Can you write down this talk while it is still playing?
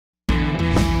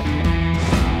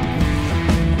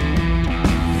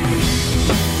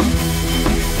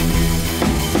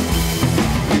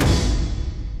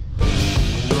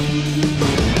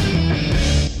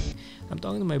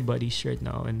my buddies right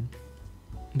now, and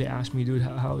they ask me, dude,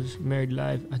 how's married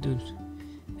life? Dude,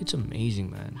 it's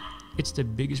amazing, man. It's the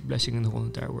biggest blessing in the whole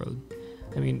entire world.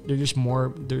 I mean, there's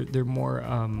more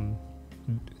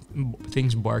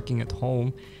things barking at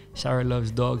home. Sarah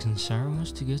loves dogs, and Sarah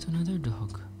wants to get another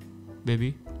dog.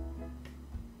 Baby?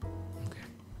 Okay.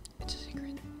 It's a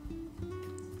secret.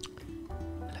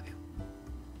 I love you.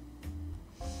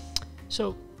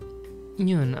 So,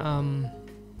 yun,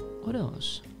 what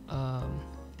else?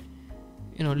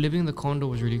 Living in the condo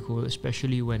was really cool,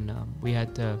 especially when we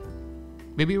had to...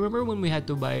 Maybe remember when we had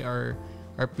to buy our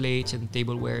plates and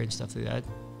tableware and stuff like that?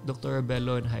 Dr.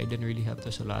 Abello and Hayden really helped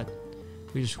us a lot.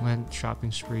 We just went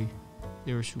shopping spree.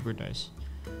 They were super nice.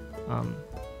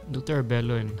 Dr.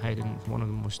 Abello and Hayden are one of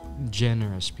the most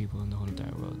generous people in the whole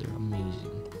entire world. They're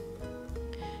amazing.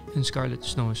 And Scarlet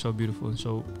Snow is so beautiful and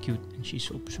so cute, and she's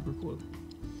so super cool.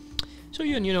 So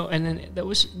yun, and then that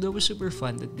was super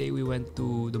fun. That day we went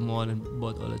to the mall and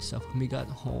bought all that stuff. When we got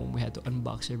home, we had to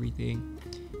unbox everything.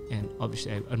 And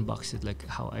obviously I unboxed it like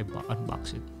how I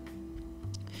unbox it.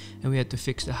 And we had to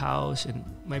fix the house, and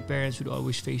my parents would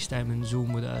always FaceTime and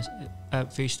Zoom with us.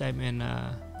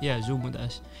 Zoom with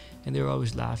us. And they were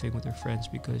always laughing with their friends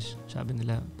because sabi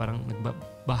nila parang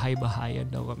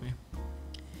nagbahay-bahayan daw kami.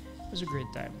 It was a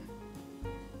great time.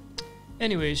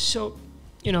 Anyways, so,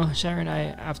 Sarah and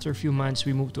I, after a few months,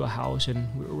 we moved to a house, and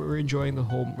we're enjoying the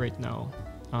home right now.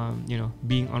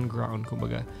 Being on ground,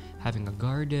 kumbaga, having a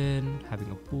garden,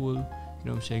 having a pool,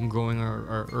 growing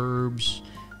our herbs,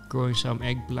 growing some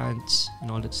eggplants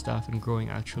and all that stuff, and growing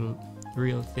actual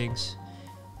real things.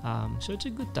 So it's a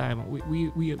good time.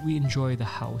 We enjoy the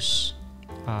house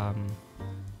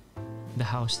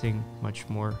thing much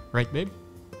more, right, babe?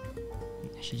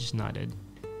 She just nodded.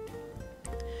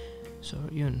 So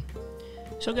yun.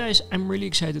 So guys, I'm really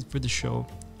excited for the show,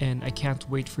 and I can't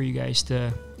wait for you guys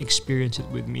to experience it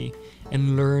with me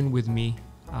and learn with me.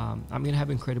 I'm gonna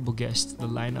have incredible guests. The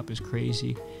lineup is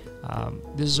crazy.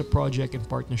 This is a project in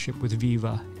partnership with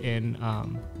Viva and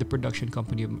the production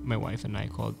company of my wife and I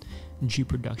called G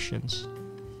Productions.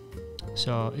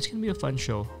 So it's gonna be a fun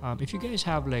show. If you guys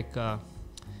have like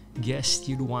guests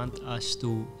you'd want us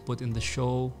to put in the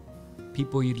show,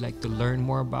 people you'd like to learn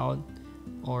more about,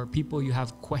 or people you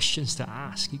have questions to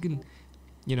ask, you can,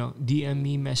 DM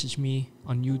me, message me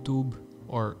on YouTube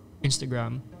or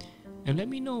Instagram, and let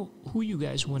me know who you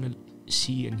guys want to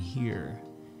see and hear.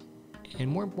 And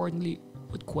more importantly,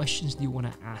 what questions do you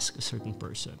want to ask a certain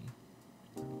person?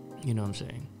 You know what I'm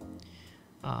saying?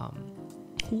 I'm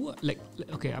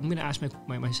going to ask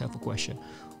myself a question.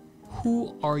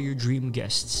 Who are your dream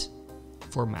guests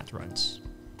for Matt Runs?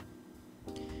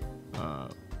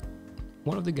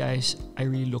 One of the guys I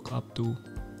really look up to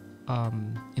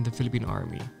in the Philippine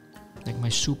Army, like my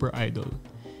super idol.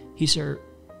 He's our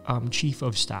chief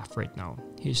of staff right now.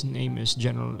 His name is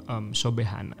General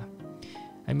Sobehana.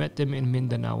 I met him in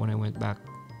Mindanao when I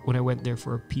went there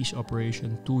for a peace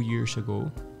operation 2 years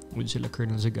ago with sila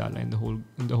Colonel Zagala and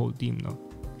the whole team. No,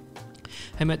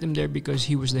 I met him there because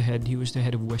he was the head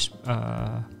of West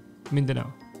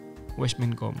Mindanao, West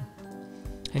Mincom,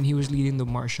 and he was leading the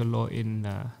martial law in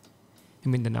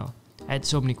Mindanao. I had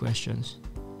so many questions.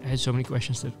 That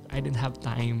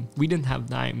we didn't have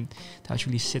time to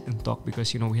actually sit and talk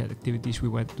because, we had activities. We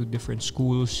went to different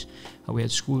schools. We had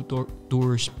school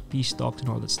tours, peace talks, and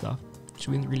all that stuff.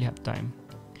 So we didn't really have time.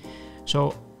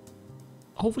 So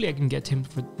hopefully I can get him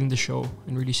in the show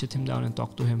and really sit him down and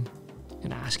talk to him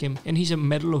and ask him. And he's a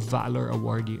Medal of Valor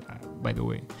awardee, by the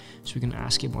way. So we can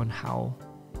ask him on how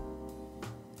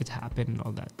it happened and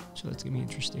all that. So that's going to be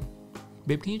interesting.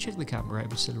 Babe, can you check the camera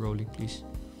if it's still rolling, please?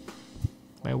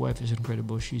 My wife is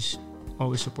incredible. She's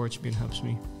always supports me and helps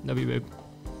me. Love you, babe.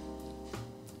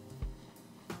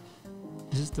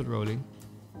 Is it still rolling?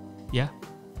 Yeah?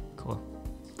 Cool.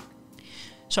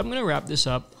 So I'm going to wrap this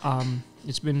up.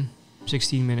 It's been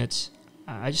 16 minutes.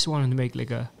 I just wanted to make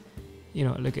like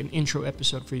an intro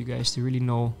episode for you guys to really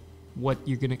know what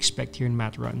you're going to expect here in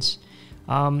Matt Runs.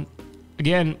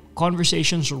 Again,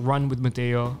 conversations run with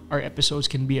Matteo. Our episodes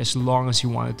can be as long as you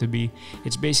want it to be.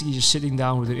 It's basically just sitting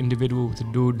down with an individual, with a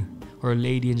dude or a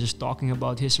lady, and just talking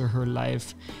about his or her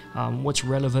life, what's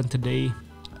relevant today.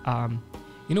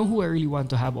 You know who I really want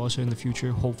to have also in the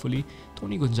future, hopefully?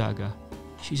 Tony Gonzaga.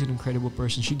 She's an incredible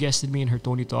person. She guested me in her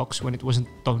Tony Talks when it wasn't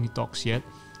Tony Talks yet.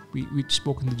 We'd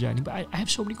spoken to Johnny, but I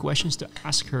have so many questions to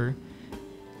ask her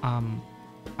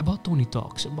about Tony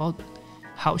Talks, about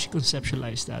how she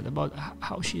conceptualized that, about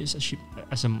how she is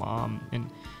as a mom, and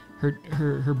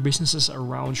her businesses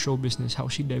around show business, how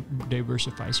she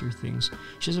diversifies her things.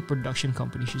 She has a production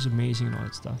company. She's amazing and all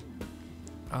that stuff.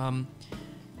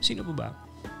 Sino po ba?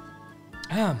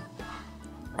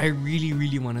 I really,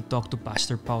 really want to talk to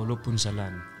Pastor Paulo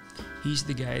Punsalan. He's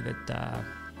the guy that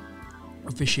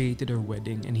officiated our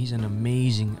wedding, and he's an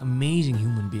amazing, amazing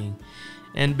human being.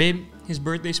 And babe, his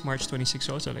birthday's March 26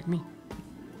 also, like me.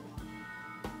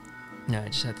 Yeah, I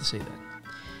just had to say that.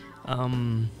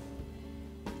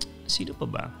 Sino pa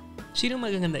ba? Sino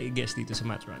magaganda i-guest dito sa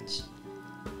Matt Runs?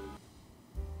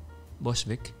 Boss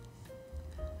Vic?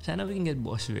 Sana we can get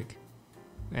Boss Vic.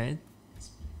 Right?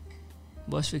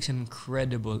 Boss Vic's an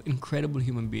incredible, incredible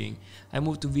human being. I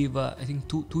moved to Viva, I think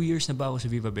 2 years na ba ako sa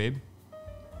Viva, babe?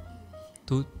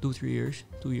 3 years?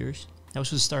 2 years? I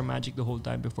was with Star Magic the whole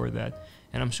time before that.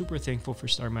 And I'm super thankful for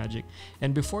Star Magic.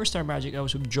 And before Star Magic, I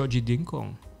was with Joji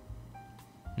Dingkong.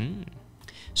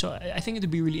 So I think it would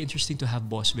be really interesting to have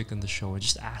Boss Vic on the show and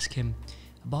just ask him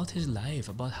about his life,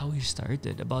 about how he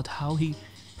started, about how he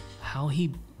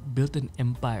built an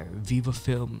empire. Viva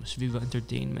Films, Viva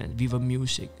Entertainment, Viva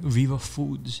Music, Viva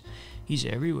Foods. He's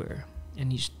everywhere,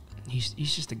 and he's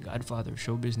just the godfather of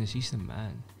show business. He's the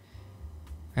man,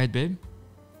 right, babe?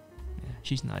 Yeah,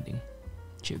 she's nodding.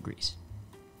 She agrees.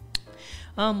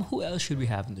 Who else should we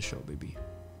have on the show, baby?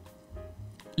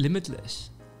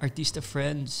 Limitless, Artista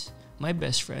friends, my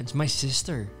best friends, my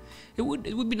sister. It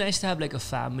would be nice to have like a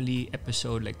family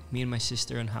episode, like me and my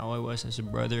sister, and how I was as a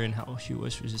brother and how she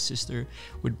was as a sister.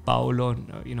 With Paolo,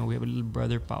 we have a little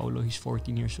brother, Paolo. He's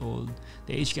 14 years old.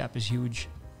 The age gap is huge.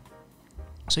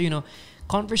 So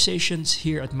conversations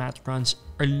here at Matt Runs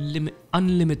are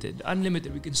unlimited.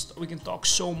 We can talk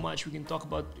so much. We can talk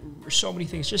about so many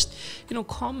things. Just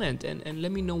comment and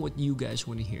let me know what you guys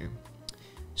want to hear.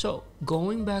 So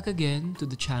going back again to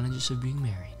the challenges of being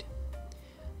married.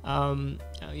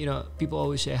 People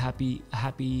always say a happy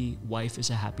wife is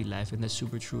a happy life, and that's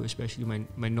super true. Especially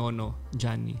my nono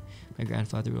Johnny, my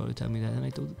grandfather, would always tell me that, and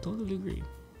I totally agree.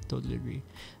 Totally agree.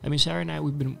 I mean, Sarah and I,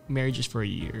 we've been married just for a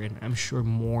year, and I'm sure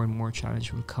more and more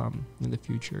challenge will come in the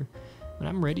future. But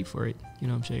I'm ready for it. You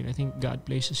know what I'm saying? I think God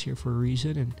placed us here for a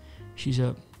reason, and she's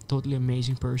a totally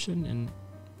amazing person, and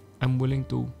I'm willing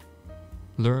to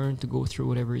learn, to go through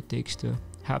whatever it takes to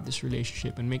have this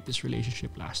relationship and make this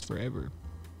relationship last forever.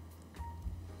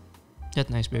 That's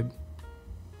nice, babe.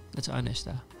 That's honest,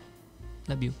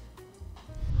 Love you.